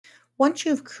Once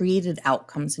you have created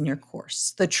outcomes in your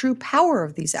course, the true power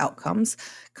of these outcomes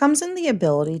comes in the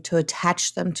ability to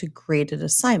attach them to graded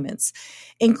assignments,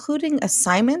 including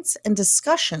assignments and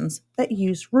discussions that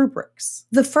use rubrics.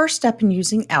 The first step in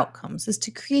using outcomes is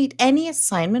to create any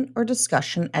assignment or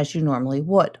discussion as you normally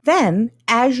would. Then,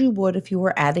 as you would if you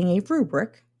were adding a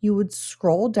rubric, you would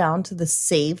scroll down to the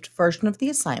saved version of the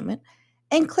assignment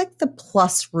and click the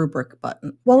plus rubric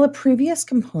button. While a previous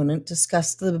component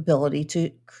discussed the ability to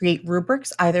create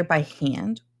rubrics either by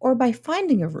hand or by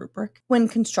finding a rubric, when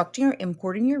constructing or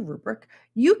importing your rubric,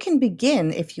 you can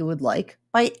begin, if you would like,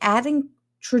 by adding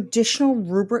traditional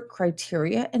rubric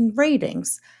criteria and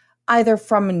ratings, either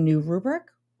from a new rubric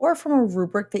or from a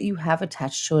rubric that you have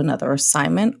attached to another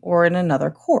assignment or in another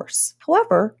course.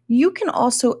 However, you can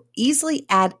also easily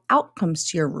add outcomes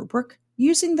to your rubric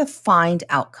using the Find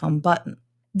Outcome button.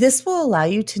 This will allow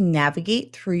you to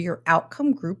navigate through your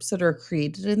outcome groups that are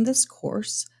created in this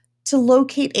course to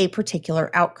locate a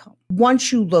particular outcome.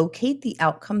 Once you locate the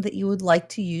outcome that you would like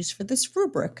to use for this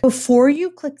rubric, before you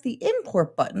click the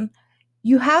Import button,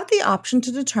 you have the option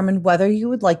to determine whether you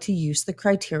would like to use the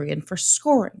criterion for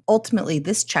scoring. Ultimately,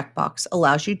 this checkbox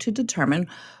allows you to determine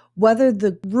whether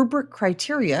the rubric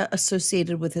criteria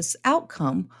associated with this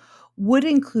outcome would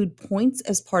include points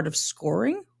as part of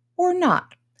scoring or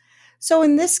not. So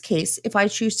in this case, if I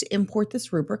choose to import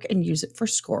this rubric and use it for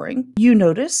scoring, you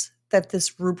notice that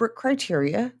this rubric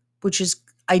criteria, which is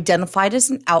identified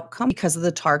as an outcome because of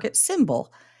the target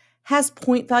symbol, has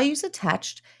point values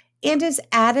attached and is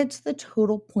added to the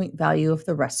total point value of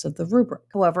the rest of the rubric.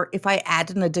 However, if I add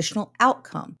an additional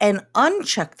outcome and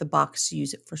uncheck the box to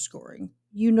use it for scoring,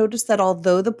 you notice that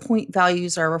although the point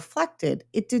values are reflected,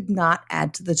 it did not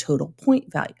add to the total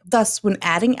point value. Thus, when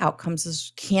adding outcomes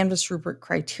as Canvas rubric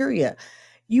criteria,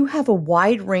 you have a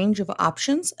wide range of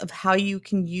options of how you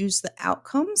can use the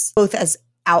outcomes, both as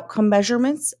outcome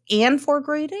measurements and for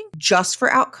grading, just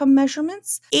for outcome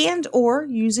measurements, and or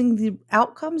using the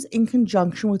outcomes in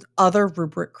conjunction with other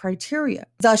rubric criteria.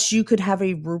 Thus, you could have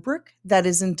a rubric that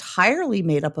is entirely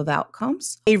made up of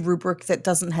outcomes, a rubric that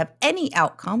doesn't have any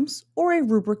outcomes, or a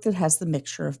rubric that has the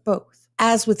mixture of both.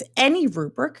 As with any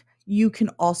rubric, you can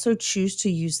also choose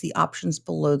to use the options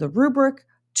below the rubric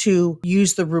to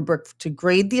use the rubric to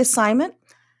grade the assignment,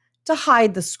 to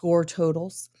hide the score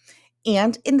totals,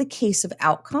 and in the case of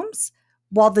outcomes,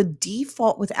 while the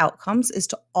default with outcomes is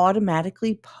to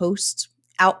automatically post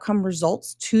outcome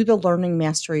results to the Learning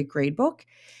Mastery Gradebook,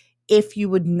 if you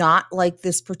would not like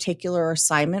this particular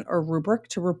assignment or rubric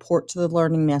to report to the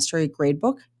Learning Mastery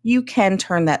Gradebook, you can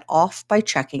turn that off by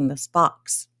checking this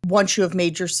box. Once you have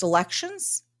made your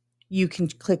selections, you can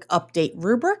click Update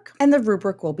Rubric, and the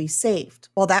rubric will be saved.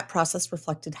 While that process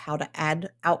reflected how to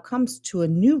add outcomes to a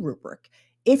new rubric,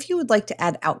 if you would like to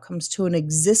add outcomes to an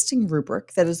existing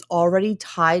rubric that is already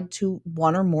tied to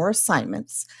one or more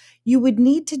assignments, you would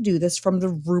need to do this from the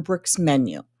Rubrics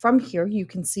menu. From here, you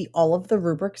can see all of the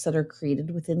rubrics that are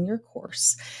created within your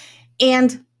course.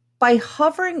 And by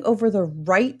hovering over the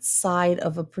right side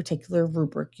of a particular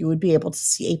rubric, you would be able to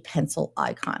see a pencil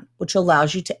icon, which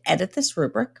allows you to edit this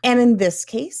rubric. And in this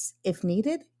case, if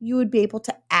needed, you would be able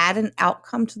to add an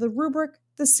outcome to the rubric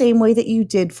the same way that you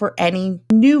did for any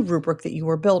new rubric that you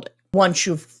were building. Once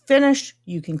you've finished,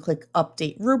 you can click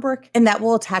Update Rubric, and that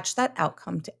will attach that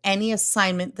outcome to any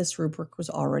assignment this rubric was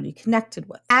already connected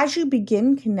with. As you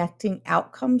begin connecting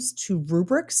outcomes to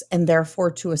rubrics and therefore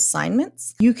to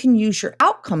assignments, you can use your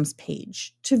Outcomes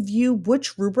page to view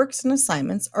which rubrics and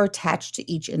assignments are attached to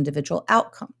each individual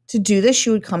outcome. To do this,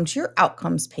 you would come to your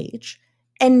Outcomes page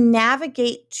and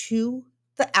navigate to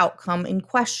the outcome in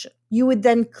question. You would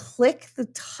then click the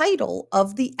title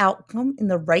of the outcome in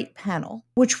the right panel,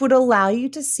 which would allow you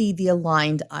to see the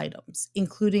aligned items,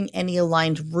 including any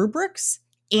aligned rubrics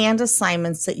and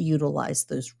assignments that utilize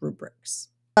those rubrics.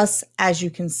 Thus, as you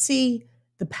can see,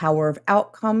 the power of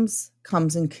outcomes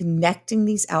comes in connecting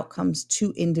these outcomes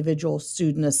to individual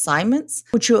student assignments,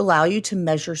 which will allow you to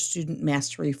measure student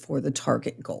mastery for the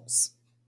target goals.